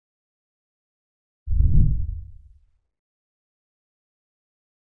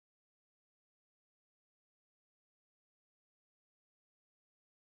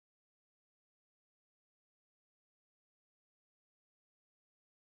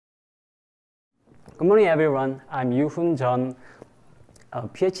Good morning, everyone. I'm Yuhun Jeong, a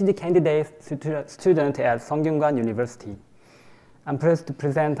PhD candidate student at Sungkyunkwan University. I'm pleased to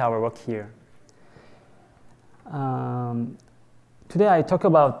present our work here. Today I talk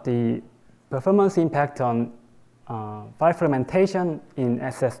about the performance impact on file fragmentation in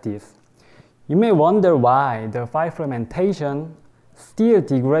SSDs. You may wonder why the file fragmentation still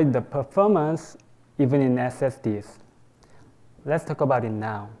degrades the performance even in SSDs. Let's talk about it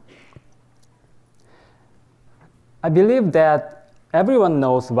now. I believe that everyone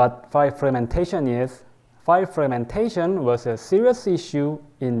knows what file fragmentation is. File fragmentation was a serious issue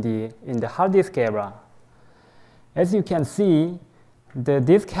in the hard disk era. As you can see, the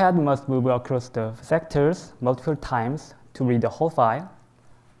diskhead must move across the sectors multiple times to read the whole file,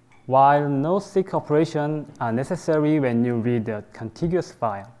 while no seek operations are necessary when you read a contiguous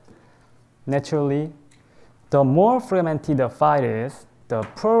file. Naturally, the more fragmented the file is, the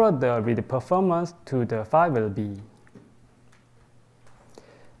poorer the read performance to the file will be.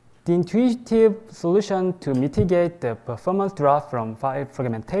 The intuitive solution to mitigate the performance drop from file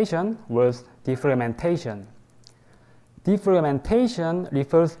fragmentation was defragmentation. Defragmentation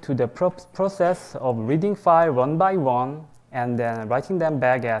refers to the process of reading files one by one and then writing them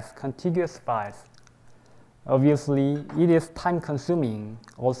back as contiguous files. Obviously, it is time-consuming,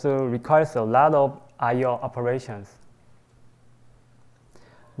 also requires a lot of I/O operations.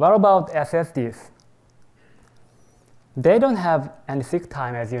 What about SSDs? They don't have any seek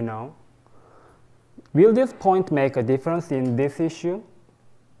time, as you know. Will this point make a difference in this issue?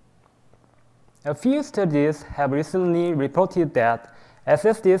 A few studies have recently reported that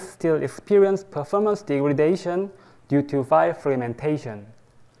SSDs still experience performance degradation due to file fragmentation.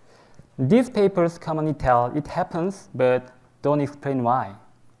 These papers commonly tell it happens, but don't explain why.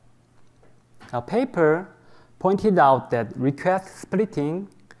 A paper pointed out that request splitting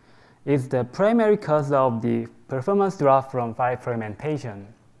is the primary cause of the performance drop from file fragmentation.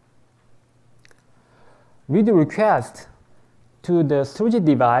 Read request to the storage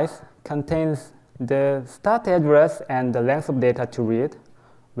device contains the start address and the length of data to read.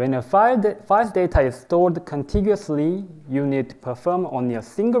 When a file's data is stored contiguously, you need to perform only a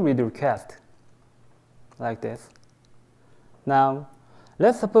single read request, like this. Now,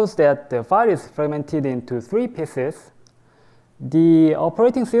 let's suppose that the file is fragmented into 3 pieces. The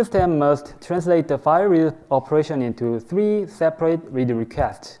operating system must translate the file read operation into 3 separate read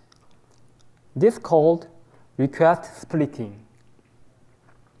requests. This is called request splitting.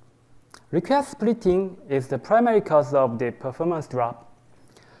 Request splitting is the primary cause of the performance drop.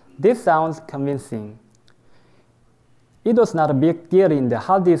 This sounds convincing. It was not a big deal in the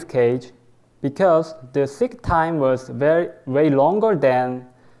hard disk age because the seek time was way longer than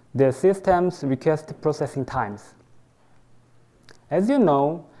the system's request processing times. As you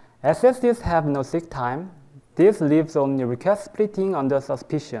know, SSDs have no seek time. This leaves only request splitting under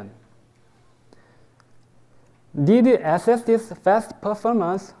suspicion. Did SSD's fast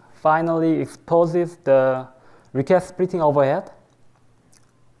performance finally exposes the request splitting overhead?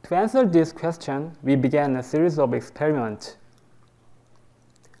 To answer this question, we began a series of experiments.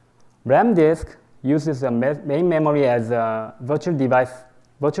 RAM disk uses a main memory as a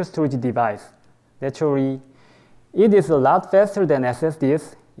virtual storage device. Naturally, it is a lot faster than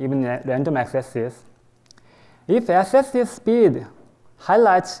SSDs, even at random accesses. If SSD speed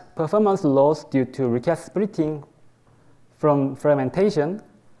highlights performance loss due to request splitting from fragmentation,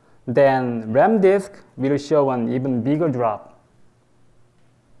 then RAM disk will show an even bigger drop.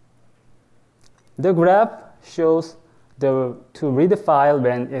 The graph shows the to-read file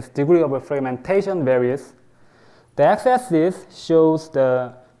when its degree of fragmentation varies. The x-axis shows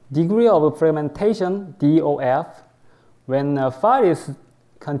the degree of fragmentation, DOF. When a file is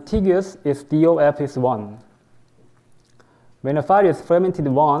contiguous, its DOF is 1. When a file is fragmented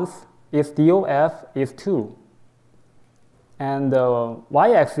once, its DOF is 2. And the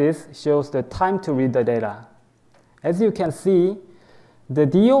y-axis shows the time to read the data. As you can see, the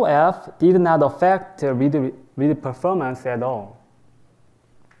DOF did not affect the read performance at all.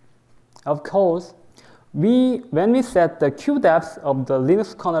 Of course, when we set the queue depth of the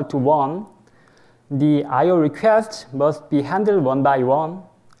Linux kernel to 1, the I/O requests must be handled one by one.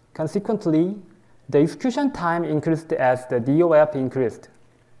 Consequently, the execution time increased as the DOF increased.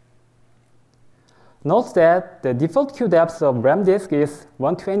 Note that the default queue depth of RAM disk is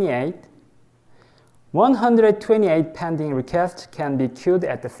 128. 128 pending requests can be queued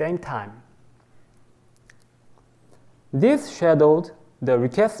at the same time. This shadowed the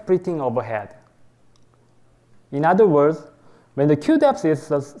request splitting overhead. In other words, when the queue depth is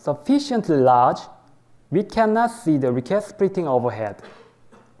sufficiently large, we cannot see the request splitting overhead.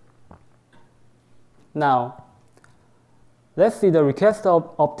 Now, let's see the request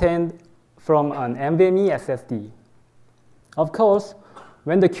obtained from an NVMe SSD. Of course,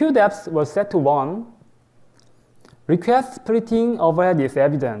 when the queue depth was set to 1, request splitting overhead is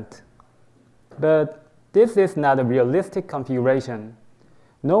evident. But this is not a realistic configuration.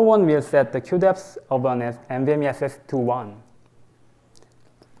 No one will set the queue depth of an NVMe SSD to 1.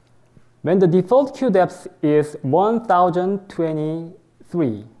 When the default queue depth is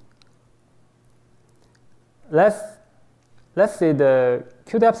 1023, let's see the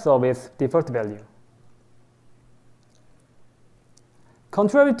queue depth of its default value.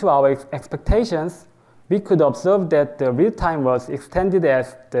 Contrary to our expectations, we could observe that the read time was extended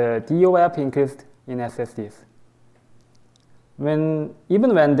as the DOF increased in SSDs,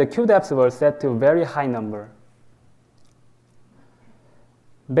 even when the queue depths were set to a very high number.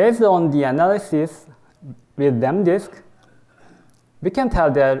 Based on the analysis with DemDisk, we can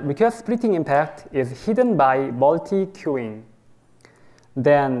tell that request splitting impact is hidden by multi-queuing.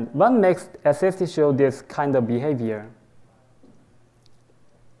 Then what makes SSD show this kind of behavior?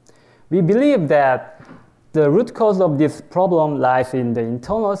 We believe that the root cause of this problem lies in the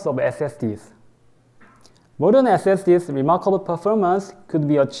internals of SSDs. Modern SSDs' remarkable performance could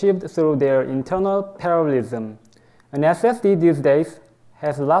be achieved through their internal parallelism. An SSD these days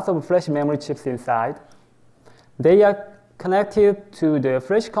has lots of flash memory chips inside. They are connected to the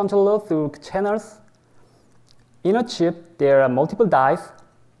flash controller through channels. In a chip, there are multiple dies.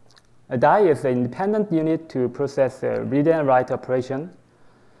 A die is an independent unit to process a read and write operation.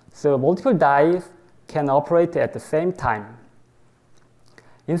 So multiple dies can operate at the same time.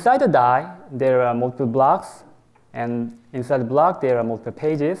 Inside the die, there are multiple blocks, and inside the block, there are multiple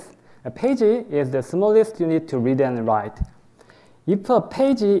pages. A page is the smallest unit to read and write. If a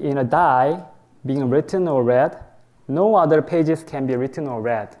page in a die being written or read, no other pages can be written or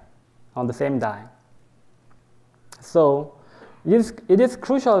read on the same die. So it is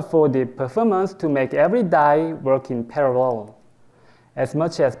crucial for the performance to make every die work in parallel as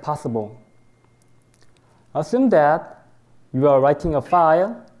much as possible. Assume that you are writing a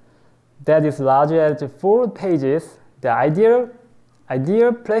file that is larger as 4 pages. The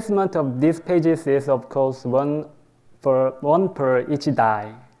ideal placement of these pages is, of course, one per each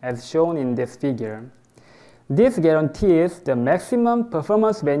die, as shown in this figure. This guarantees the maximum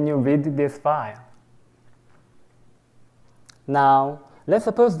performance when you read this file. Now, let's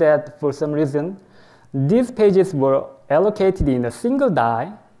suppose that for some reason, these pages were allocated in a single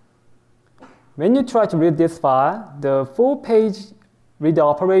die. When you try to read this file, the 4-page read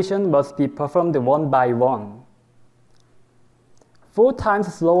operation must be performed one by one, 4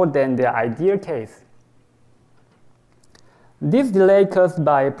 times slower than the ideal case. This delay caused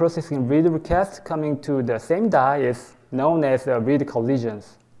by processing read requests coming to the same die is known as read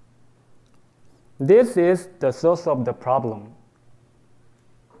collisions. This is the source of the problem.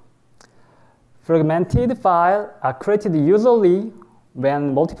 Fragmented files are created usually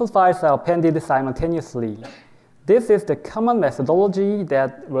when multiple files are appended simultaneously. This is the common methodology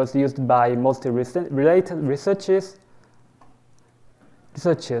that was used by most related researchers.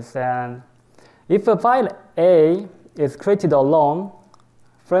 And if a file A is created alone,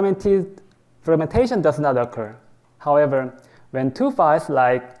 fragmentation does not occur. However, when 2 files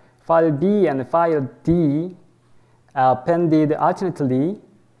like file B and file D are appended alternately,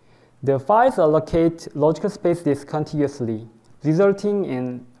 the files allocate logical space discontiguously, resulting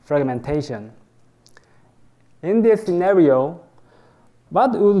in fragmentation. In this scenario,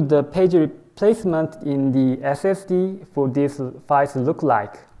 what would the page replacement in the SSD for these files look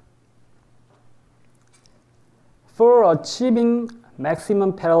like? For achieving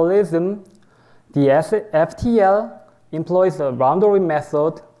maximum parallelism, the FTL employs a round-robin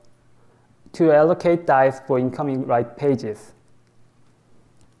method to allocate dies for incoming write pages.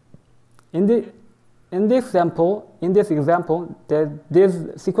 In this example,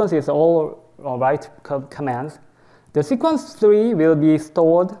 this sequence is all write commands. The sequence 3 will be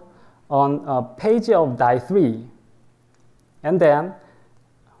stored on a page of die 3. And then,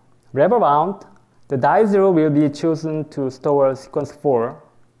 wrap around, the die 0 will be chosen to store sequence 4,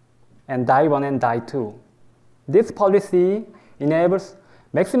 and die 1 and die 2. This policy enables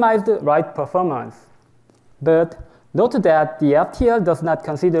maximized write performance. But note that the FTL does not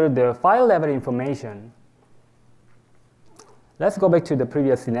consider the file level information. Let's go back to the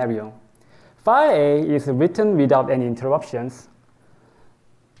previous scenario. File A is written without any interruptions.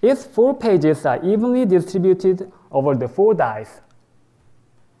 Its 4 pages are evenly distributed over the 4 dies.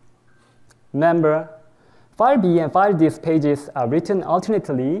 Remember, file B and file D's pages are written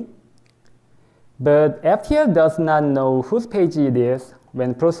alternately. But FTL does not know whose page it is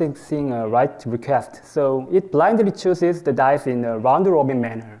when processing a write request, so it blindly chooses the dice in a round-robin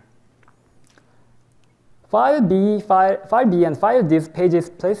manner. File B and file D's pages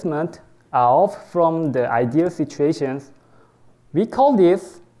placement are off from the ideal situations. We call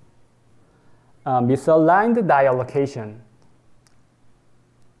this misaligned die allocation.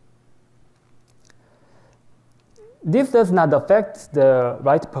 This does not affect the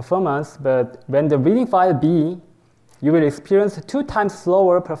write performance, but when the reading file B, you will experience 2 times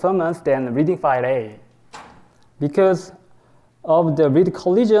slower performance than reading file A because of the read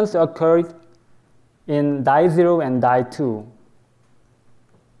collisions occurred in die 0 and die 2.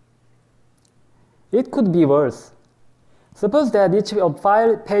 It could be worse. Suppose that each of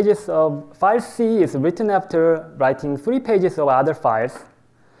file pages of file C is written after writing 3 pages of other files.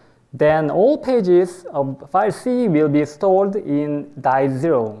 Then all pages of file C will be stored in die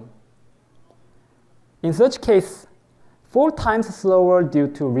 0. In such case, 4 times slower due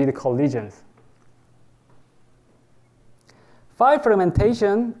to read collisions. File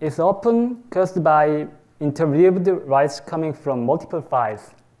fragmentation is often caused by interleaved writes coming from multiple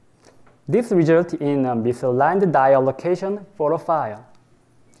files. This results in a misaligned die allocation for a file.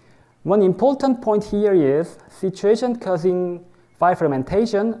 One important point here is situations causing file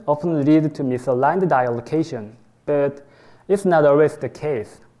fragmentation often lead to misaligned die allocation, but it's not always the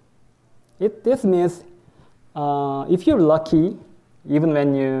case. This means if you're lucky, even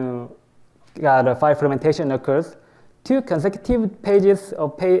when you got a file fragmentation occurs, 2 consecutive pages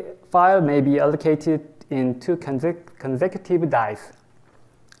of file may be allocated in 2 consecutive dies.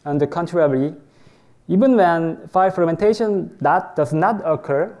 On the contrary, even when file fragmentation does not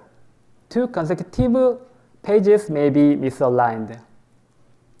occur, 2 consecutive pages may be misaligned.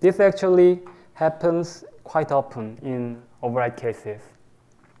 This actually happens quite often in overwrite cases.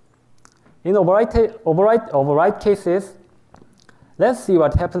 In overwrite cases, let's see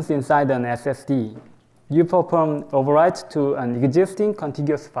what happens inside an SSD. You perform overwrite to an existing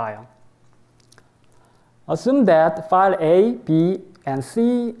contiguous file. Assume that file A, B, and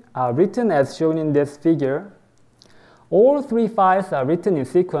C are written as shown in this figure. All 3 files are written in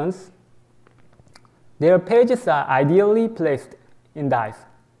sequence. Their pages are ideally placed in dies.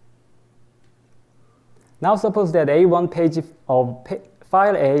 Now suppose that A1 page of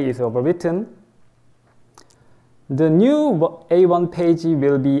file A is overwritten. The new A1 page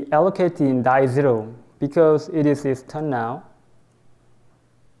will be allocated in die 0 because it is its turn now.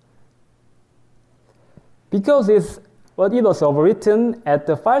 Because it was overwritten at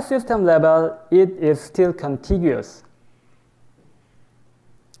the file system level, it is still contiguous.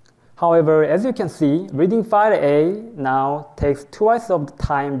 However, as you can see, reading file A now takes twice of the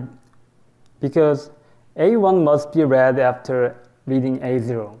time because A1 must be read after reading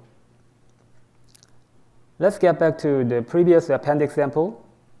A0. Let's get back to the previous append example.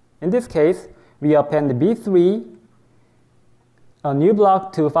 In this case, we append B3, a new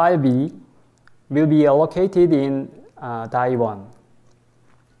block to file B will be allocated in die 1.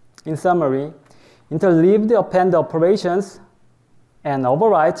 In summary, interleaved append operations and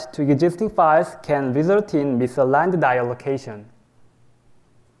overwrite to existing files can result in misaligned die allocation.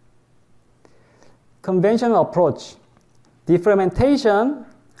 Conventional approach. Defragmentation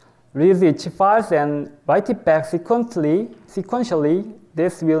reads each file and write it back sequentially.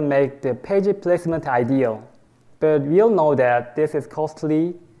 This will make the page placement ideal. But we all know that this is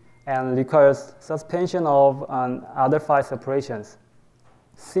costly and requires suspension of other file separations.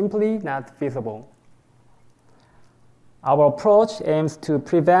 Simply not feasible. Our approach aims to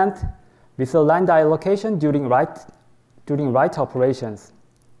prevent misaligned die allocation during write operations.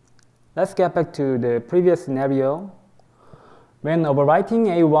 Let's get back to the previous scenario. When overwriting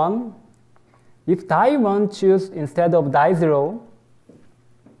A1, if die 1 choose instead of die 0,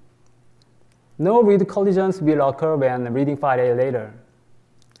 no read collisions will occur when reading file A later.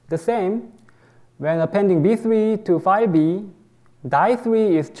 The same, when appending B3 to file B, die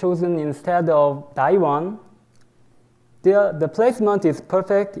 3 is chosen instead of die 1. The placement is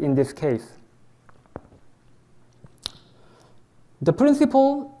perfect in this case. The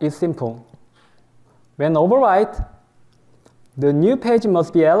principle is simple. When overwrite, the new page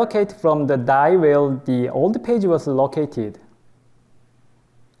must be allocated from the die where the old page was located.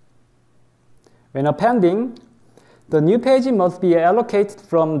 When appending, the new page must be allocated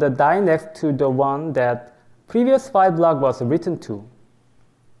from the die next to the one that previous file block was written to.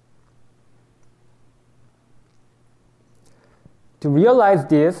 To realize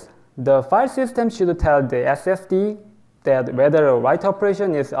this, the file system should tell the SSD that whether a write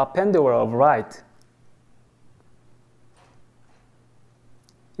operation is append or overwrite.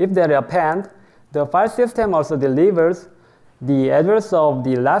 If they append, the file system also delivers the address of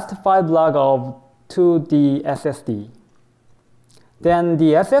the last file block to the SSD. Then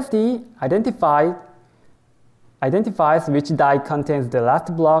the SSD identifies which die contains the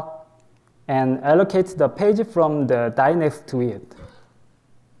last block and allocates the page from the die next to it.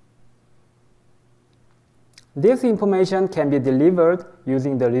 This information can be delivered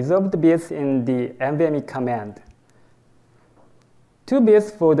using the reserved bits in the NVMe command. 2 bits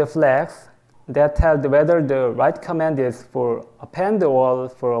for the flags that tell whether the write command is for append or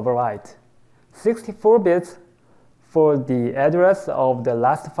for overwrite. 64 bits for the address of the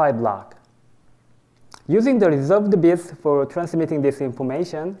last file block. Using the reserved bits for transmitting this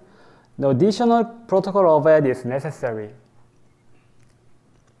information, no additional protocol overhead is necessary.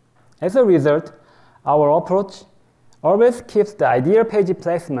 As a result, our approach always keeps the ideal page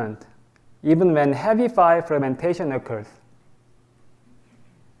placement, even when heavy file fragmentation occurs.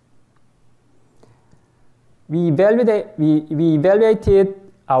 We evaluated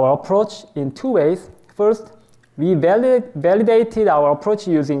our approach in 2 ways. First, we validated our approach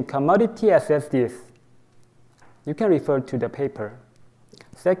using commodity SSDs. You can refer to the paper.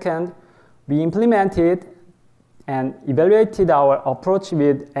 Second, we implemented and evaluated our approach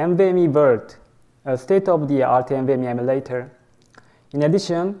with NVMe World, a state-of-the-art NVMe emulator. In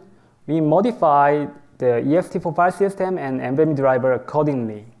addition, we modified the ext4 file system and NVMe driver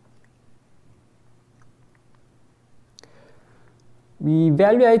accordingly. We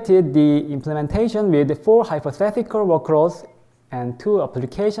evaluated the implementation with 4 hypothetical workloads and 2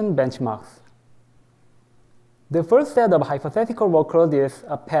 application benchmarks. The first set of hypothetical workload is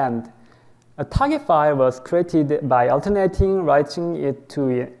append. A target file was created by alternating writing it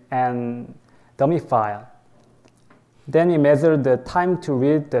to an dummy file. Then we measured the time to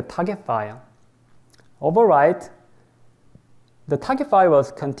read the target file. Overwrite. The target file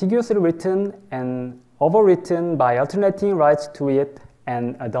was contiguously written and overwritten by alternating writes to it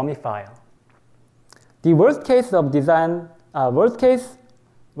and a dummy file. The worst case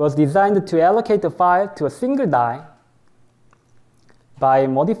was designed to allocate the file to a single die by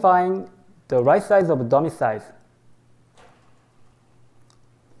modifying the write size of the dummy size.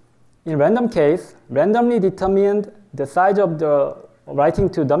 In random case, randomly determined the size of the writing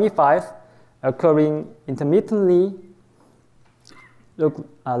to dummy files occurring intermittently look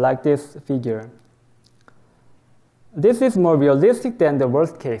like this figure. This is more realistic than the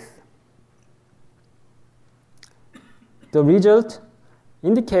worst case. The result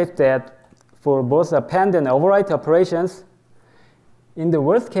indicates that for both append and overwrite operations, in the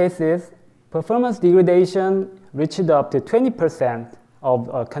worst cases, performance degradation reached up to 20% of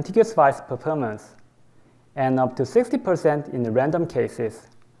a contiguous file's performance, and up to 60% in the random cases.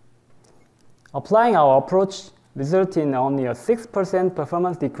 Applying our approach resulted in only a 6%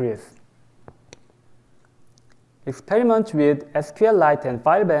 performance decrease. Experiments with SQLite and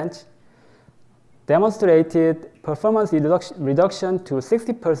FileBench demonstrated performance reduction to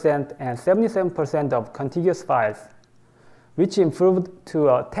 60% and 77% of contiguous files, which improved to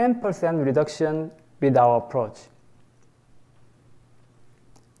a 10% reduction with our approach.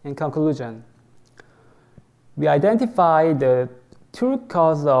 In conclusion, we identified the true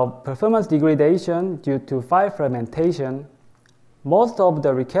cause of performance degradation due to file fragmentation. Most of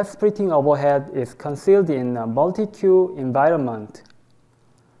the request splitting overhead is concealed in a multi-queue environment.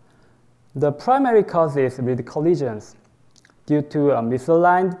 The primary cause is read collisions due to a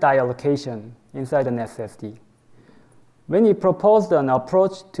misaligned die allocation inside an SSD. When we proposed an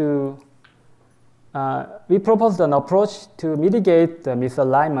approach to mitigate the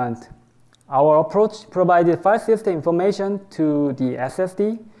misalignment. Our approach provided file system information to the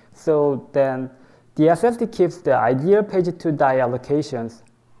SSD, so then the SSD keeps the ideal page-to-die allocations,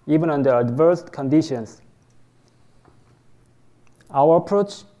 even under adverse conditions. Our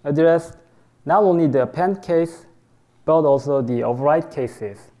approach addressed not only the append case, but also the overwrite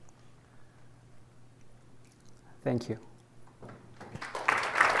cases. Thank you.